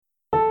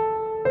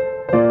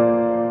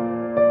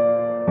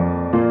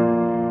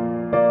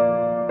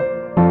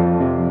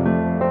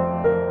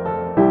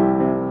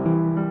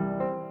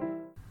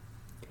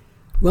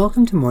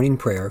Welcome to Morning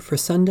Prayer for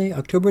Sunday,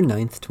 October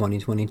 9th,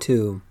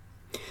 2022.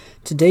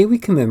 Today we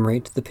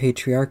commemorate the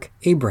patriarch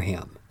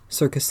Abraham,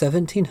 circa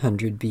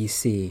 1700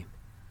 BC.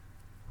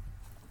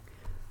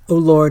 O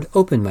Lord,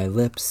 open my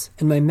lips,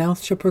 and my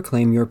mouth shall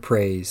proclaim your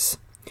praise.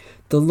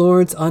 The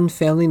Lord's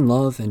unfailing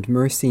love and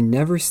mercy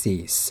never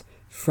cease,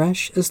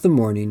 fresh as the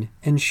morning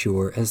and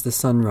sure as the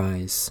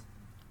sunrise.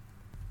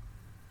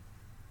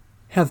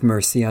 Have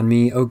mercy on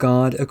me, O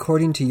God,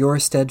 according to your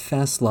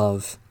steadfast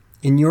love.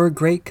 In your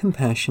great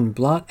compassion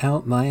blot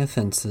out my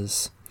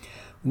offenses.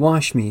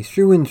 Wash me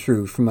through and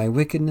through from my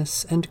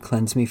wickedness and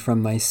cleanse me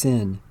from my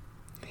sin.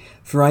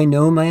 For I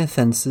know my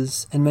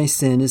offenses, and my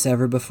sin is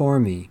ever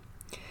before me.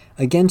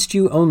 Against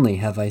you only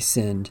have I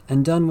sinned,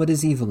 and done what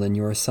is evil in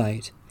your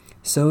sight.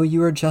 So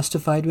you are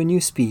justified when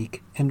you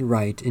speak, and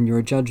right in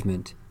your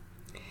judgment.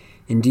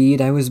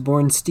 Indeed, I was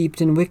born steeped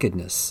in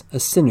wickedness,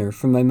 a sinner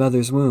from my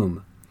mother's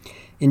womb.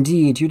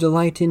 Indeed, you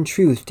delight in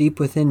truth deep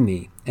within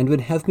me, and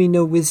would have me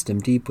know wisdom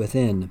deep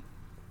within.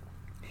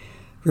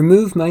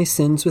 Remove my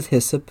sins with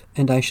hyssop,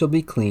 and I shall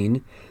be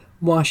clean.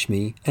 Wash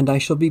me, and I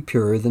shall be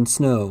purer than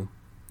snow.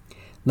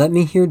 Let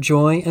me hear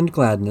joy and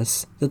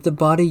gladness, that the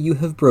body you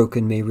have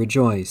broken may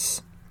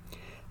rejoice.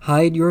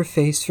 Hide your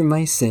face from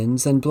my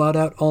sins, and blot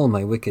out all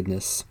my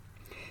wickedness.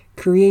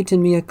 Create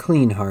in me a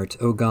clean heart,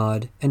 O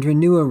God, and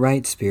renew a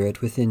right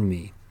spirit within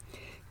me.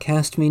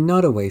 Cast me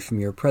not away from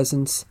your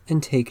presence,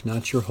 and take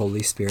not your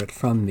Holy Spirit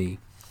from me.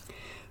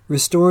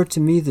 Restore to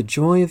me the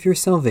joy of your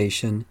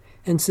salvation,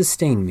 and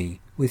sustain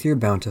me with your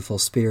bountiful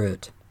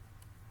Spirit.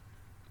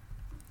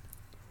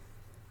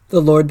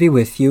 The Lord be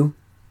with you.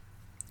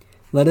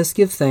 Let us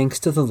give thanks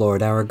to the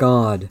Lord our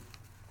God.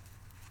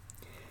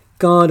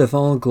 God of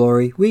all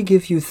glory, we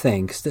give you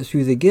thanks that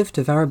through the gift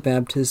of our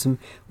baptism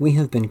we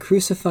have been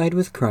crucified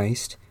with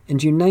Christ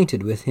and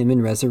united with him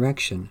in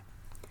resurrection.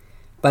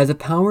 By the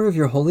power of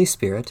your Holy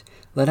Spirit,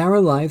 let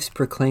our lives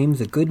proclaim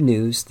the good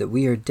news that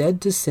we are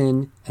dead to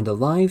sin and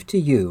alive to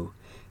you,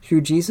 through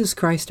Jesus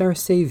Christ our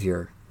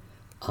Savior.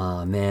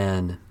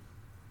 Amen.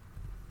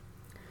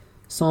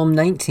 Psalm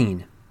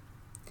 19.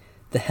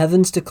 The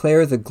heavens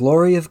declare the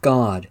glory of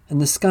God,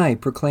 and the sky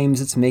proclaims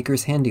its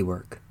Maker's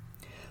handiwork.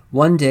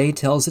 One day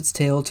tells its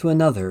tale to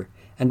another,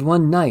 and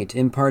one night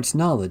imparts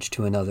knowledge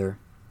to another.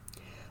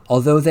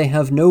 Although they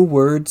have no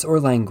words or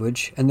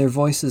language, and their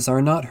voices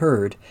are not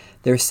heard,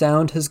 their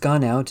sound has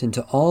gone out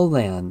into all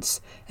lands,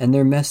 and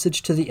their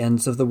message to the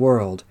ends of the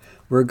world,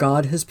 where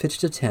God has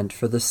pitched a tent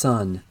for the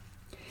sun.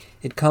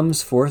 It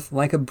comes forth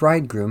like a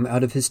bridegroom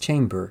out of his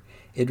chamber.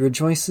 It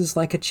rejoices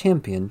like a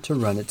champion to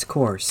run its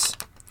course.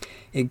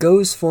 It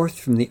goes forth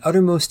from the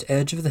uttermost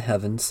edge of the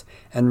heavens,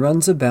 and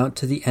runs about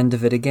to the end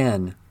of it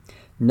again.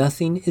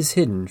 Nothing is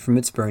hidden from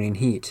its burning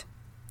heat.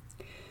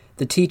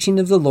 The teaching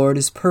of the Lord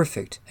is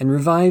perfect, and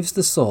revives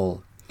the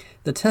soul.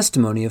 The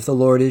testimony of the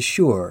Lord is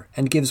sure,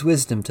 and gives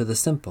wisdom to the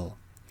simple.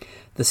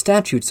 The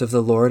statutes of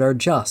the Lord are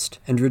just,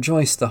 and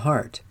rejoice the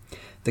heart.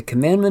 The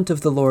commandment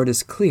of the Lord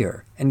is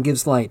clear, and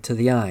gives light to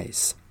the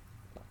eyes.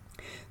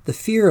 The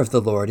fear of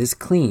the Lord is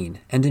clean,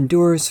 and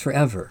endures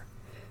forever.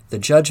 The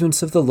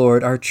judgments of the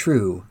Lord are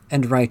true,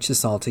 and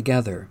righteous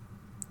altogether.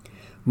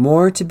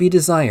 More to be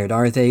desired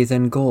are they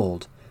than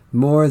gold,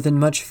 more than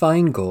much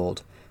fine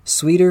gold,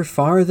 sweeter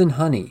far than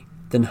honey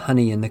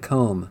in the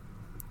comb.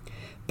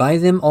 By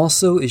them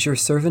also is your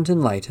servant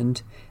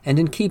enlightened, and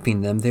in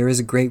keeping them there is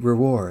a great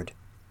reward.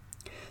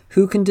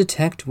 Who can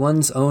detect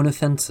one's own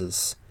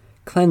offenses?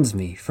 Cleanse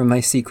me from my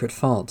secret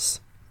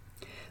faults.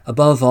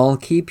 Above all,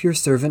 keep your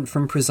servant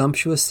from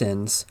presumptuous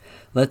sins.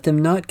 Let them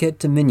not get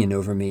dominion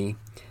over me.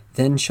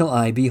 Then shall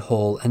I be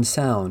whole and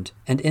sound,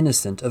 and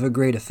innocent of a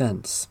great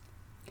offense.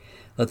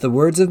 Let the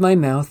words of my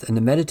mouth and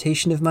the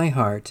meditation of my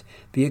heart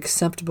be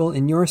acceptable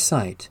in your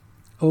sight,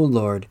 O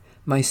Lord,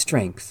 my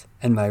strength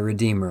and my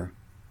Redeemer.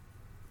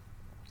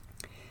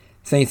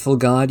 Faithful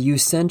God, you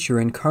sent your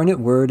incarnate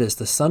word as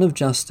the Sun of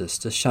Justice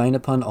to shine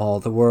upon all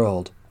the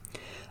world.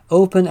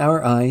 Open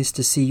our eyes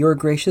to see your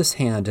gracious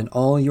hand in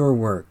all your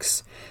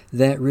works,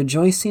 that,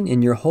 rejoicing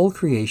in your whole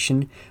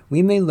creation,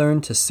 we may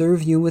learn to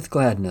serve you with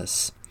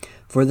gladness.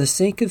 For the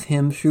sake of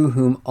him through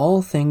whom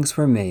all things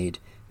were made,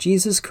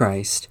 Jesus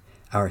Christ,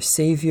 our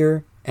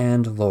Savior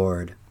and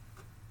Lord.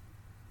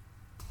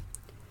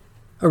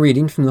 A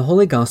reading from the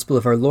Holy Gospel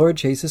of our Lord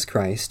Jesus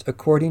Christ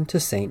according to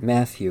St.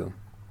 Matthew.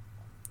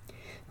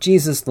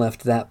 Jesus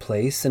left that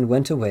place and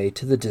went away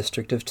to the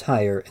district of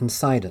Tyre and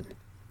Sidon.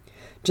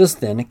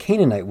 Just then a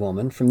Canaanite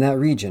woman from that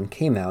region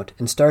came out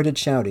and started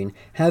shouting,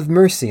 "Have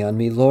mercy on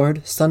me,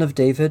 Lord, Son of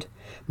David!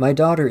 My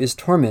daughter is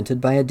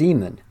tormented by a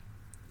demon."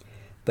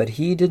 But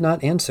he did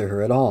not answer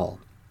her at all.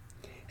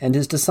 And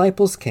his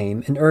disciples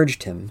came and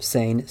urged him,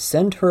 saying,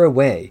 "Send her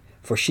away,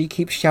 for she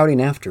keeps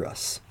shouting after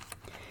us."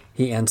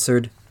 He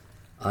answered,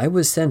 "I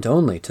was sent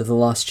only to the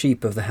lost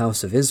sheep of the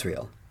house of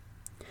Israel."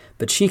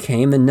 But she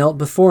came and knelt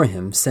before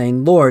him,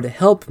 saying, "Lord,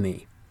 help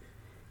me."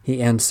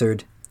 He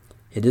answered,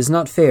 "It is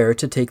not fair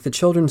to take the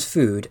children's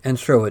food and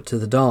throw it to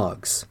the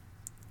dogs."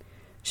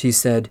 She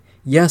said,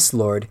 "Yes,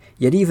 Lord,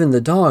 yet even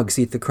the dogs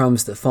eat the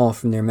crumbs that fall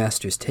from their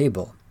master's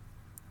table."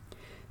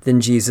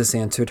 Then Jesus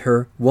answered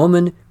her,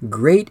 "Woman,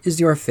 great is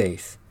your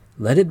faith.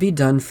 Let it be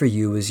done for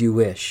you as you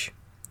wish."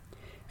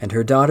 And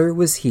her daughter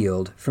was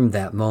healed from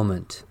that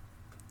moment.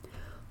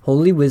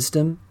 Holy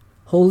Wisdom,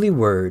 Holy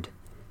Word,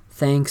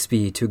 thanks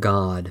be to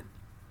God.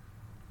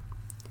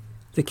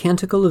 The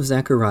Canticle of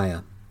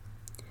Zechariah.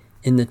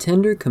 In the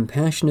tender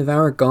compassion of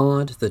our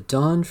God, the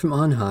dawn from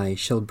on high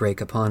shall break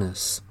upon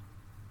us.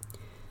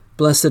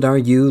 Blessed are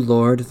you,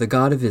 Lord, the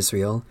God of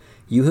Israel.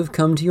 You have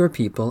come to your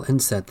people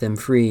and set them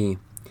free.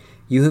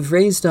 You have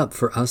raised up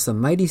for us a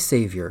mighty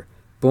Savior,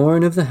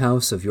 born of the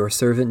house of your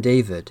servant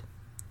David.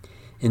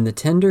 In the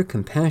tender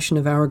compassion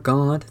of our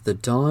God, the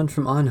dawn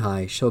from on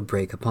high shall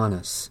break upon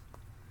us.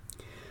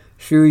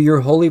 Through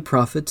your holy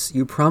prophets,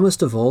 you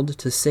promised of old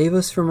to save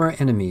us from our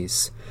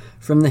enemies,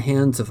 from the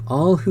hands of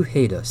all who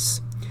hate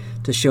us,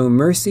 to show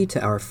mercy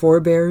to our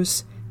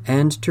forebears,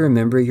 and to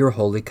remember your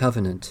holy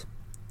covenant.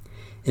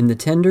 In the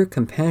tender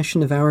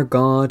compassion of our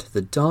God,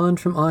 the dawn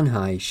from on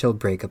high shall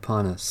break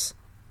upon us.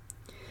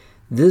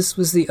 This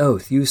was the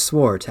oath you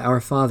swore to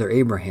our father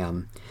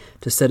Abraham,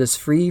 to set us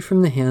free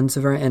from the hands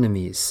of our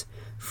enemies,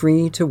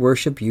 free to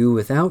worship you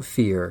without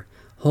fear,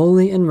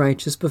 holy and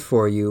righteous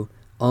before you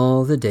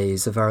all the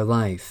days of our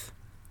life.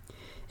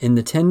 In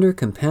the tender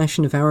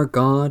compassion of our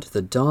God,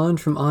 the dawn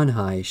from on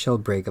high shall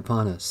break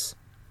upon us.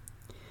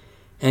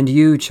 And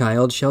you,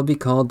 child, shall be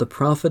called the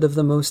prophet of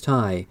the Most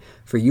High,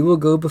 for you will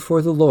go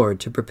before the Lord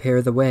to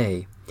prepare the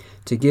way,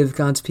 to give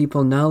God's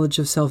people knowledge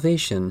of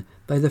salvation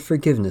by the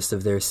forgiveness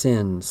of their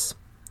sins.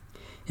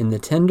 In the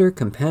tender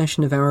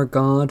compassion of our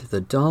God,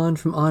 the dawn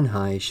from on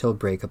high shall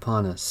break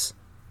upon us.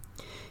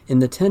 In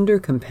the tender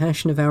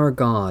compassion of our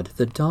God,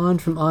 the dawn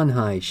from on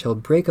high shall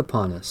break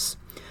upon us,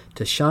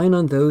 to shine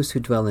on those who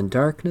dwell in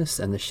darkness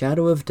and the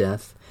shadow of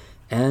death,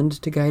 and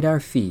to guide our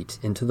feet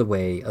into the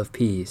way of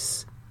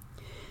peace.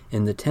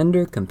 In the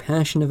tender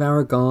compassion of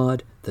our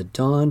God, the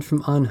dawn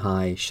from on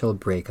high shall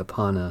break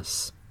upon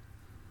us.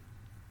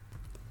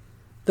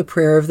 The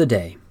Prayer of the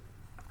Day.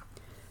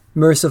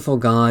 Merciful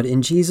God,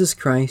 in Jesus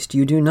Christ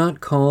you do not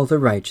call the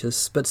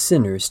righteous, but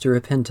sinners to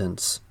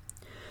repentance.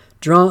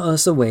 Draw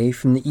us away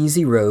from the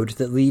easy road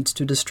that leads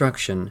to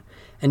destruction,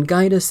 and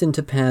guide us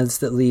into paths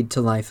that lead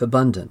to life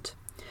abundant,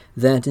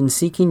 that in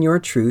seeking your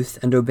truth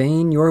and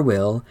obeying your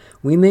will,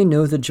 we may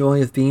know the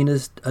joy of being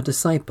a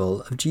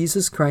disciple of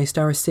Jesus Christ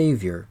our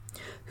Savior,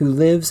 who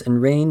lives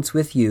and reigns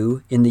with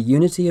you in the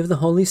unity of the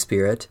Holy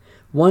Spirit,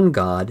 one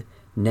God,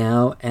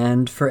 now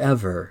and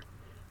forever.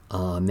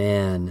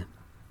 Amen.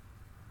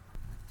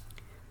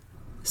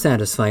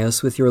 Satisfy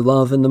us with your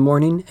love in the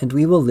morning, and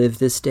we will live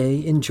this day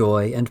in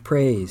joy and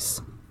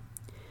praise.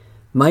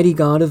 Mighty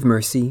God of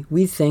mercy,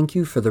 we thank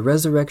you for the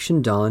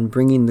resurrection dawn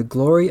bringing the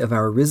glory of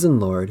our risen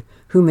Lord,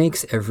 who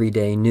makes every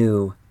day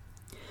new.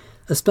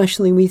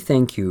 Especially we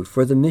thank you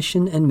for the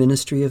mission and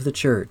ministry of the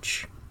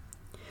Church,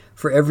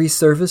 for every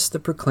service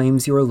that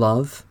proclaims your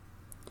love,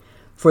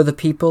 for the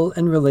people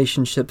and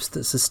relationships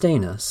that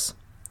sustain us,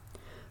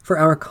 for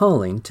our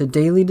calling to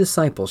daily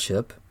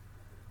discipleship,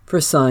 for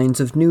signs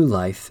of new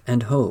life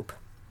and hope.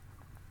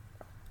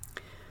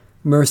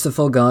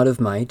 Merciful God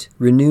of might,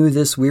 renew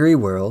this weary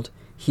world,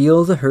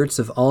 heal the hurts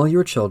of all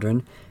your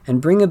children,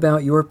 and bring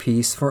about your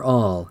peace for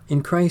all,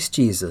 in Christ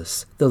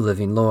Jesus, the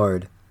living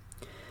Lord.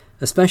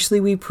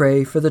 Especially we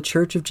pray for the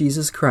Church of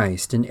Jesus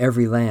Christ in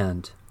every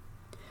land,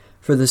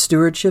 for the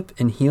stewardship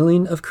and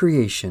healing of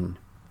creation,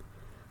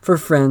 for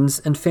friends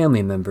and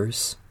family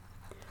members,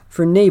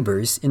 for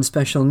neighbors in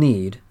special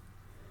need,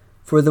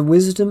 for the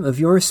wisdom of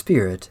your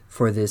Spirit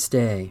for this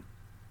day.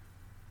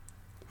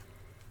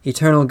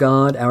 Eternal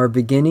God, our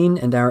beginning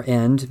and our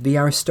end, be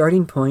our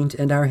starting point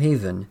and our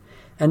haven,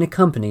 and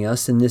accompany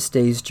us in this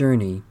day's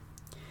journey.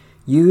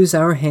 Use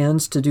our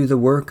hands to do the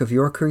work of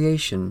your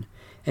creation,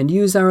 and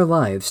use our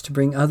lives to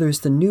bring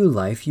others the new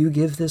life you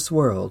give this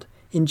world,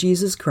 in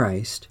Jesus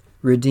Christ,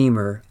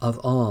 Redeemer of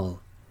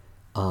all.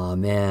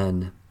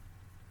 Amen.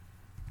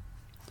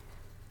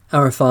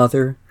 Our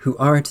Father, who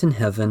art in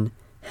heaven,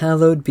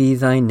 hallowed be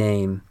thy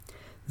name.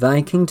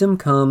 Thy kingdom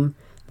come,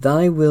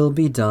 thy will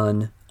be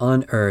done,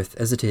 on earth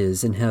as it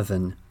is in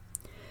heaven.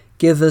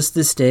 Give us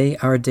this day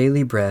our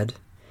daily bread,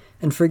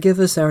 and forgive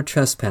us our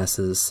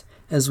trespasses,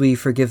 as we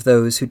forgive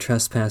those who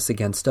trespass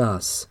against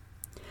us.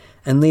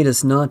 And lead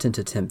us not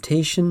into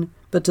temptation,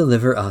 but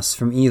deliver us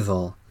from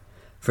evil.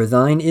 For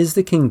thine is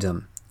the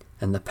kingdom,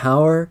 and the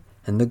power,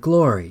 and the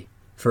glory,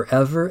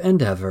 forever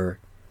and ever.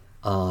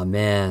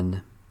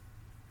 Amen.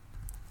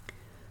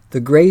 The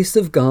grace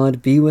of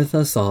God be with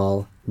us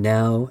all,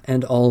 now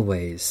and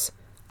always.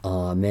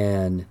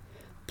 Amen.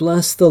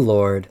 Bless the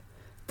Lord.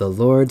 The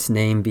Lord's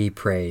name be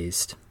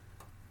praised.